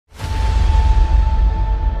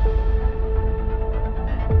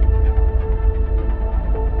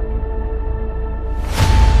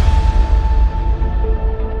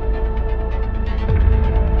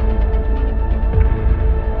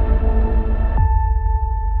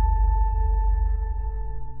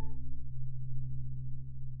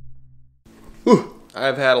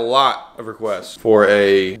I've had a lot of requests for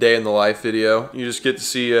a day in the life video. You just get to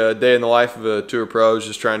see a day in the life of a tour pro who's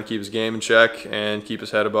just trying to keep his game in check and keep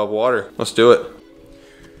his head above water. Let's do it.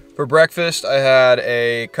 For breakfast, I had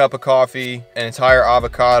a cup of coffee, an entire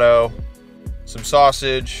avocado, some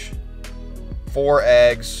sausage, 4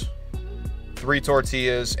 eggs, 3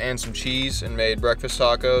 tortillas, and some cheese, and made breakfast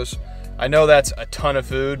tacos. I know that's a ton of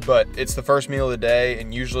food, but it's the first meal of the day,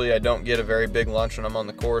 and usually I don't get a very big lunch when I'm on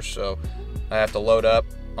the course, so I have to load up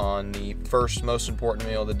on the first most important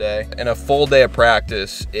meal of the day. In a full day of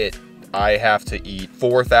practice, I have to eat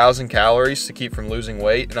 4,000 calories to keep from losing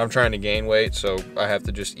weight, and I'm trying to gain weight, so I have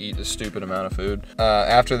to just eat a stupid amount of food.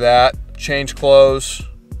 After that, changed clothes,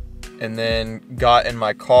 and then got in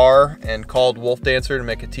my car and called Wolf Dancer to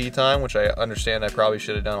make a tee time, which I understand I probably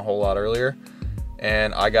should have done a whole lot earlier.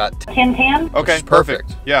 And I got 10-10. Okay,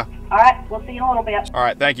 perfect. Yeah. All right, we'll see you in a little bit. All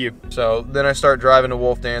right, thank you. So then I start driving to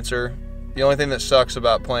Wolf Dancer. The only thing that sucks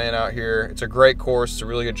about playing out here, it's a great course, it's a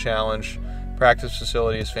really good challenge. Practice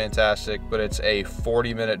facility is fantastic, but it's a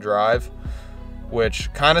 40-minute drive,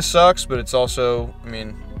 which kind of sucks, but it's also, I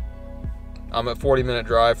mean, I'm a 40-minute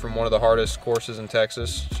drive from one of the hardest courses in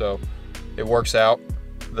Texas, so it works out.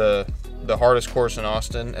 The hardest course in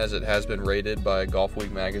Austin, as it has been rated by Golf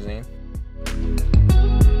Week magazine.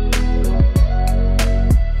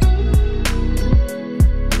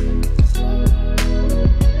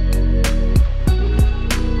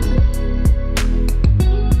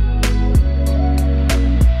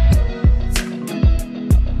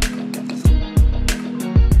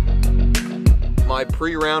 My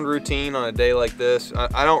pre-round routine on a day like this,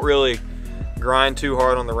 I don't really grind too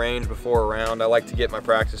hard on the range before a round. I like to get my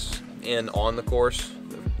practice in on the course.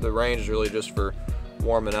 The range is really just for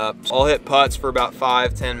warming up. I'll hit putts for about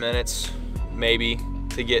 5-10 minutes, maybe,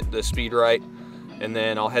 to get the speed right. And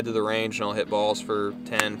then I'll head to the range and I'll hit balls for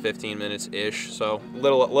 10-15 minutes-ish. So a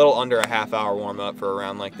little under a half-hour warm-up for a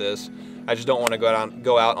round like this. I just don't want to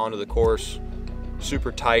go out onto the course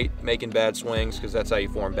super tight, making bad swings, because that's how you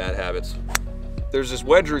form bad habits. There's this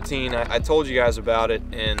wedge routine. I told you guys about it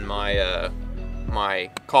in my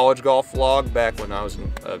my college golf vlog back when I was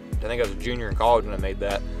I think I was a junior in college when I made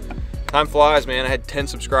that. Time flies, man. I had 10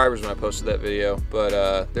 subscribers when I posted that video,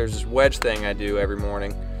 but there's this wedge thing I do every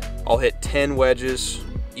morning. I'll hit 10 wedges,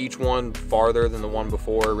 each one farther than the one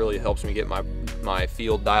before. It really helps me get my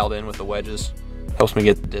field dialed in with the wedges. Helps me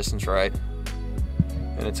get the distance right.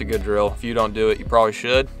 And it's a good drill. If you don't do it, you probably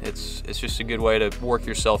should. It's just a good way to work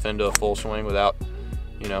yourself into a full swing without,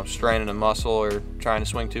 you know, straining a muscle or trying to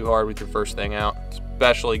swing too hard with your first thing out.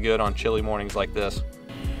 Especially good on chilly mornings like this.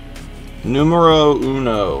 Numero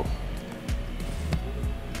uno.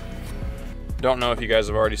 Don't know if you guys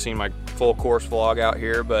have already seen my full course vlog out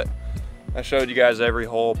here, but I showed you guys every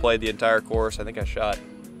hole, played the entire course. I think I shot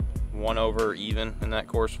 1 over even in that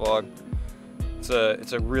course vlog.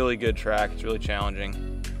 It's a really good track. It's really challenging.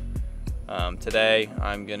 Today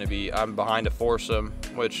I'm behind a foursome,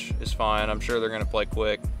 which is fine. I'm sure they're gonna play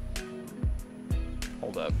quick.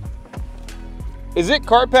 Hold up. Is it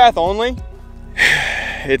cart path only?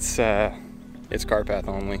 It's cart path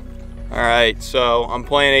only. All right, so I'm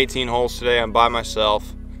playing 18 holes today. I'm by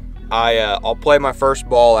myself. I'll play my first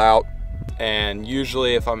ball out, and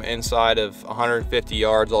usually if I'm inside of 150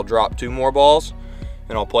 yards, I'll drop 2 more balls,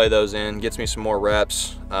 and I'll play those in. Gets me some more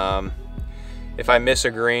reps. If I miss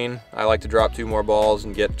a green, I like to drop 2 more balls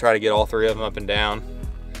and try to get all 3 of them up and down.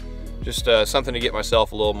 Just something to get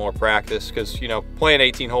myself a little more practice, because, you know, playing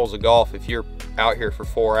 18 holes of golf, if you're out here for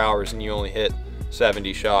 4 hours and you only hit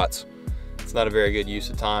 70 shots, it's not a very good use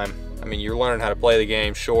of time. I mean, you're learning how to play the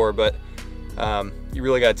game, sure, but you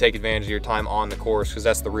really got to take advantage of your time on the course, because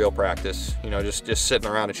that's the real practice. You know, just sitting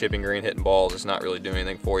around a chipping green hitting balls is not really doing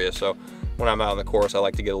anything for you. So when I'm out on the course, I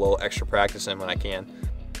like to get a little extra practice in when I can.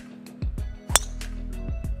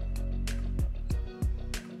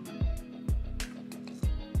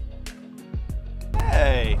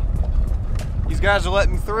 Hey, these guys are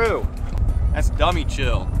letting me through. That's dummy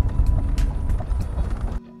chill.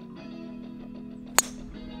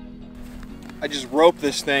 I just roped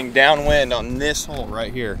this thing downwind on this hole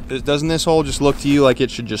right here. Doesn't this hole just look to you like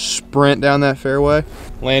it should just sprint down that fairway?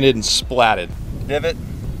 Landed and splatted. Divot,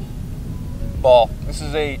 ball. This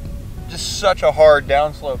is just such a hard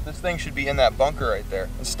downslope. This thing should be in that bunker right there.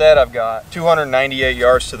 Instead, I've got 298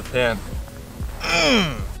 yards to the pin.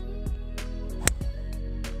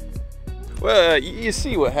 Well, you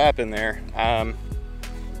see what happened there. I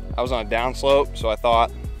was on a downslope, so I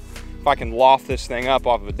thought, if I can loft this thing up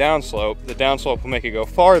off of a downslope, the downslope will make it go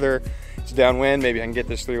farther. It's downwind, maybe I can get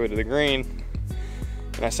this through into the green.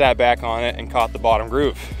 And I sat back on it and caught the bottom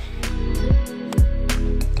groove.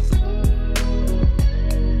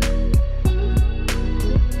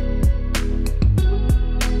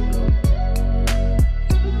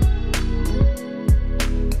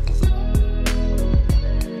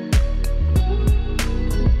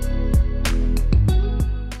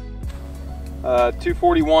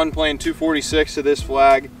 241 playing 246 to this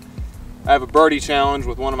flag. I have a birdie challenge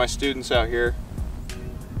with one of my students out here.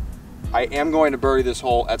 I am going to birdie this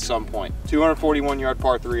hole at some point. 241 yard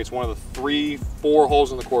par 3. It's one of the 3-4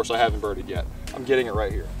 holes in the course I haven't birdied yet. I'm getting it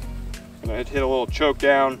right here. I'm gonna hit a little choke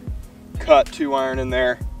down, cut 2-iron in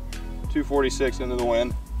there, 246 into the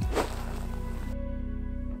wind.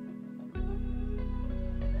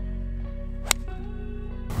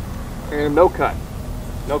 And no cut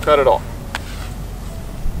at all.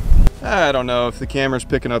 I don't know if the camera's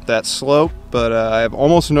picking up that slope, but I have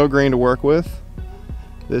almost no green to work with.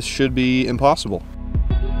 This should be impossible.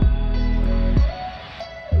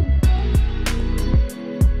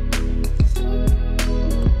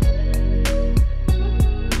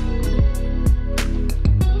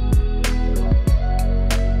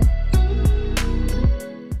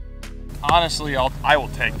 Honestly, I will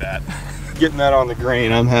take that. Getting that on the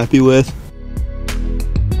green, I'm happy with.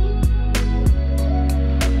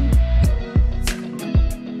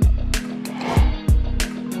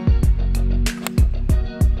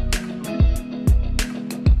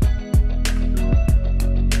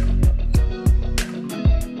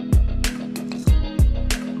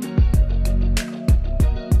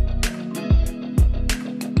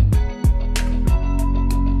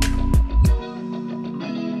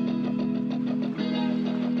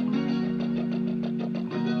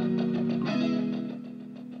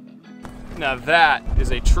 Now that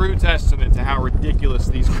is a true testament to how ridiculous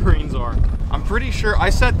these greens are. I'm pretty sure I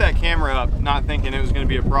set that camera up not thinking it was going to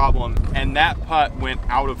be a problem, and that putt went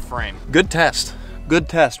out of frame. Good test,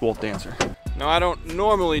 Wolf Dancer. Now I don't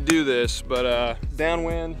normally do this, but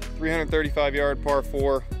downwind, 335 yard par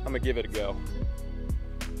 4, I'm gonna give it a go.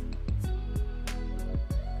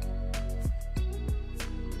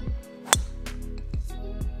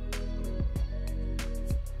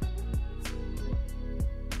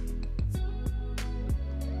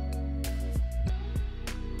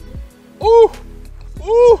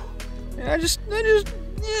 Ooh, and I just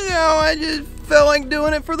felt like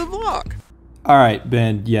doing it for the vlog. All right,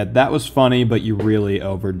 Ben, yeah, that was funny, but you really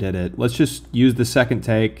overdid it. Let's just use the second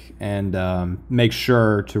take and make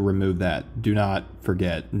sure to remove that. Do not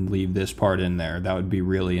forget and leave this part in there. That would be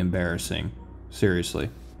really embarrassing. Seriously.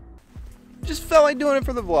 Just felt like doing it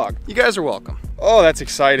for the vlog. You guys are welcome. Oh, that's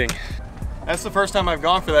exciting. That's the first time I've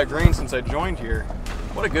gone for that green since I joined here.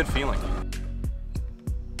 What a good feeling.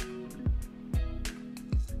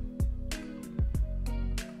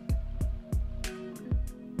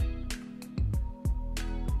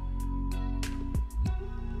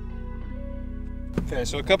 Okay,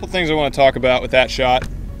 so a couple things I want to talk about with that shot.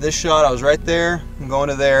 This shot, I was right there, I'm going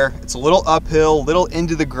to there. It's a little uphill, a little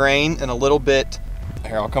into the grain, and a little bit,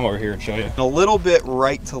 here, I'll come over here and show you. A little bit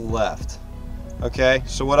right to left. Okay,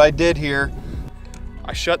 so what I did here,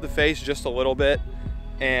 I shut the face just a little bit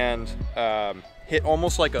and hit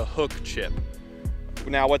almost like a hook chip.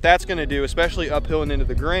 Now what that's gonna do, especially uphill and into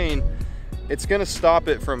the grain, it's gonna stop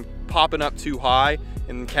it from popping up too high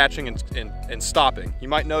and catching and stopping. You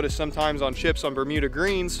might notice sometimes on chips on Bermuda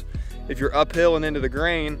greens, if you're uphill and into the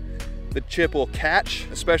grain, the chip will catch,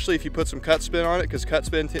 especially if you put some cut spin on it, because cut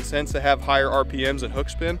spin tends to have higher RPMs than hook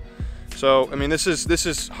spin. So, I mean, this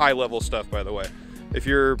is high level stuff, by the way. If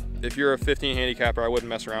you're a 15 handicapper, I wouldn't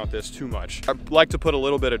mess around with this too much. I like to put a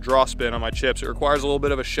little bit of draw spin on my chips. It requires a little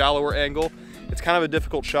bit of a shallower angle. It's kind of a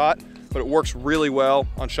difficult shot, but it works really well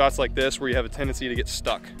on shots like this where you have a tendency to get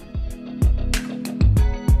stuck.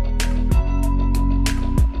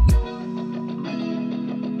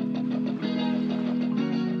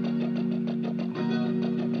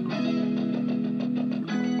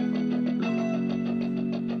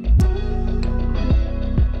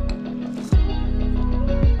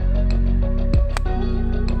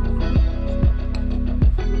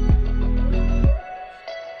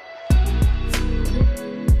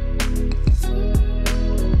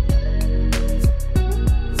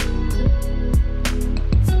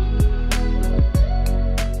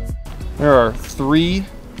 There are 3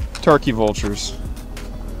 turkey vultures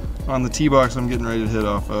on the tee box I'm getting ready to hit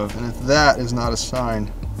off of, and if that is not a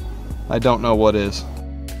sign, I don't know what is.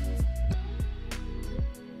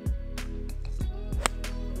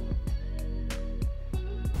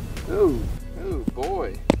 Oh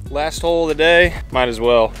boy. Last hole of the day, might as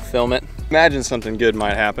well film it. Imagine something good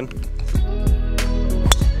might happen.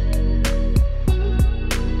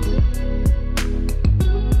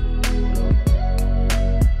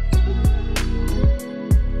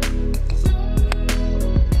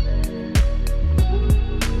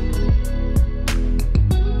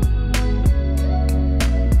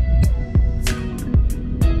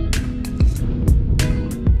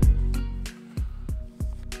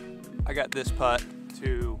 I got cut this putt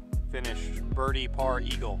to finish birdie, par,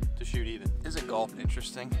 eagle to shoot even. Isn't golf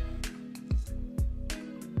interesting?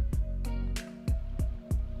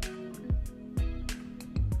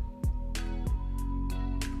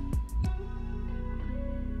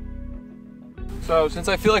 So since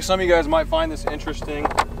I feel like some of you guys might find this interesting,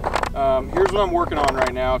 here's what I'm working on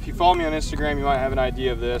right now. If you follow me on Instagram, you might have an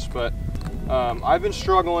idea of this, but I've been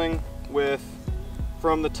struggling with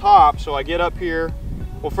from the top. So I get up here.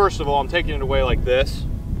 Well, first of all, I'm taking it away like this,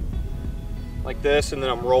 and then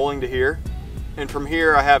I'm rolling to here. And from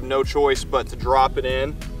here, I have no choice but to drop it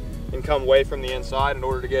in and come away from the inside in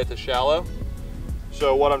order to get it to shallow.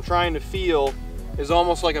 So what I'm trying to feel is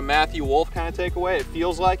almost like a Matthew Wolf kind of takeaway. It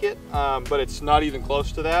feels like it, but it's not even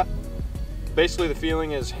close to that. Basically, the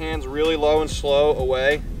feeling is hands really low and slow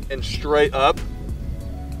away and straight up.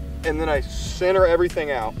 And then I center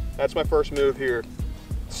everything out. That's my first move here.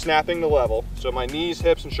 Snapping the level. So my knees,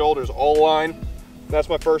 hips, and shoulders all align. That's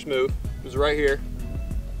my first move. It's right here.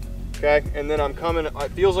 Okay, and then I'm coming,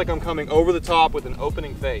 it feels like I'm coming over the top with an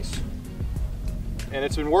opening face. And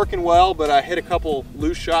it's been working well, but I hit a couple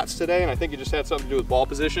loose shots today, and I think it just had something to do with ball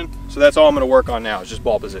position. So that's all I'm gonna work on now, is just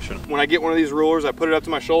ball position. When I get one of these rulers, I put it up to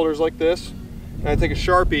my shoulders like this, and I take a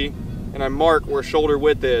Sharpie, and I mark where shoulder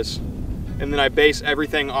width is, and then I base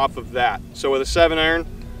everything off of that. So with a 7-iron,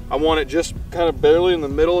 I want it just kind of barely in the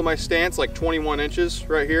middle of my stance, like 21 inches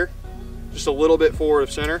right here, just a little bit forward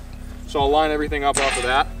of center. So I'll line everything up off of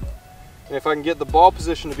that. And if I can get the ball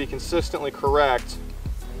position to be consistently correct,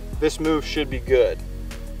 this move should be good.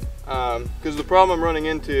 Because the problem I'm running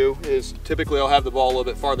into is typically I'll have the ball a little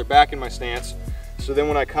bit farther back in my stance. So then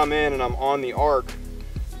when I come in and I'm on the arc,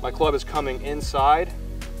 my club is coming inside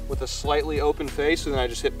with a slightly open face, and then I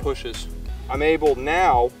just hit pushes. I'm able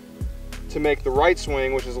now to make the right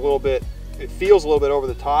swing, which is a little bit, it feels a little bit over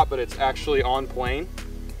the top, but it's actually on plane.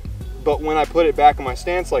 But when I put it back in my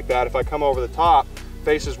stance like that, if I come over the top,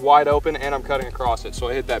 face is wide open and I'm cutting across it. So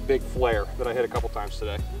I hit that big flare that I hit a couple times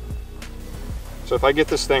today. So if I get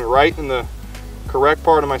this thing right in the correct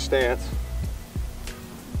part of my stance,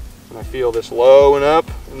 and I feel this low and up,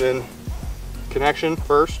 and then connection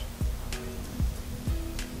first.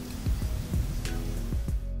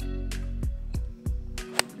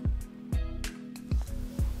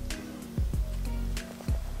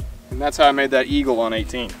 And that's how I made that eagle on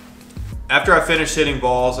 18. After I finished hitting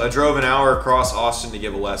balls, I drove an hour across Austin to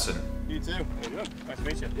give a lesson. You too. How you doing? Nice to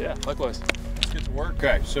meet you. Yeah, likewise. Let's get to work.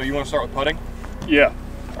 Okay, so you want to start with putting? Yeah.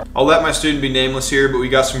 I'll let my student be nameless here, but we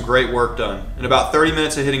got some great work done. In about 30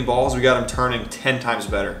 minutes of hitting balls, we got him turning 10 times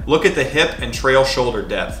better. Look at the hip and trail shoulder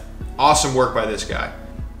depth. Awesome work by this guy.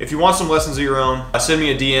 If you want some lessons of your own, send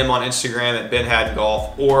me a DM on Instagram at Ben Haddon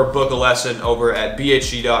Golf, or book a lesson over at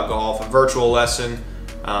bhg.golf, a virtual lesson.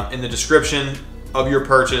 In the description of your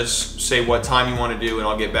purchase, say what time you want to do, and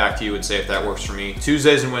I'll get back to you and say if that works for me.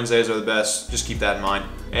 Tuesdays and Wednesdays are the best. Just keep that in mind.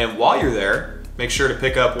 And while you're there, make sure to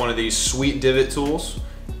pick up one of these sweet divot tools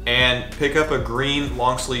and pick up a green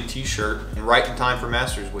long sleeve t-shirt, and right in time for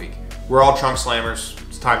Masters Week. We're all trunk slammers.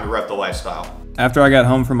 It's time to rep the lifestyle. After I got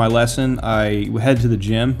home from my lesson, I head to the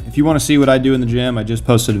gym. If you want to see what I do in the gym, I just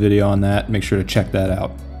posted a video on that. Make sure to check that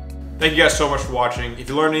out. Thank you guys so much for watching. If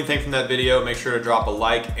you learned anything from that video, make sure to drop a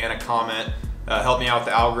like and a comment. Help me out with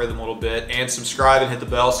the algorithm a little bit, and subscribe and hit the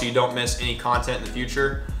bell so you don't miss any content in the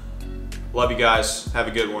future. Love you guys. Have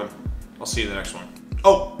a good one. I'll see you in the next one.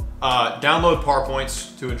 Oh, download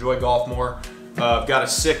ParPoints to enjoy golf more. I've got a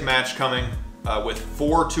sick match coming with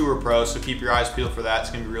 4 tour pros, so keep your eyes peeled for that. It's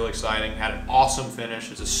going to be really exciting. Had an awesome finish.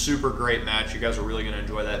 It's a super great match. You guys are really going to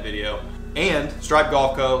enjoy that video. And Stripe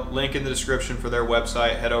Golf Co., link in the description for their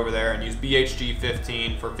website. Head over there and use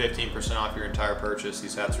BHG15 for 15% off your entire purchase.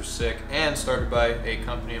 These hats are sick and started by a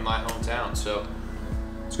company in my hometown, so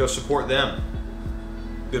let's go support them.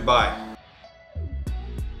 Goodbye.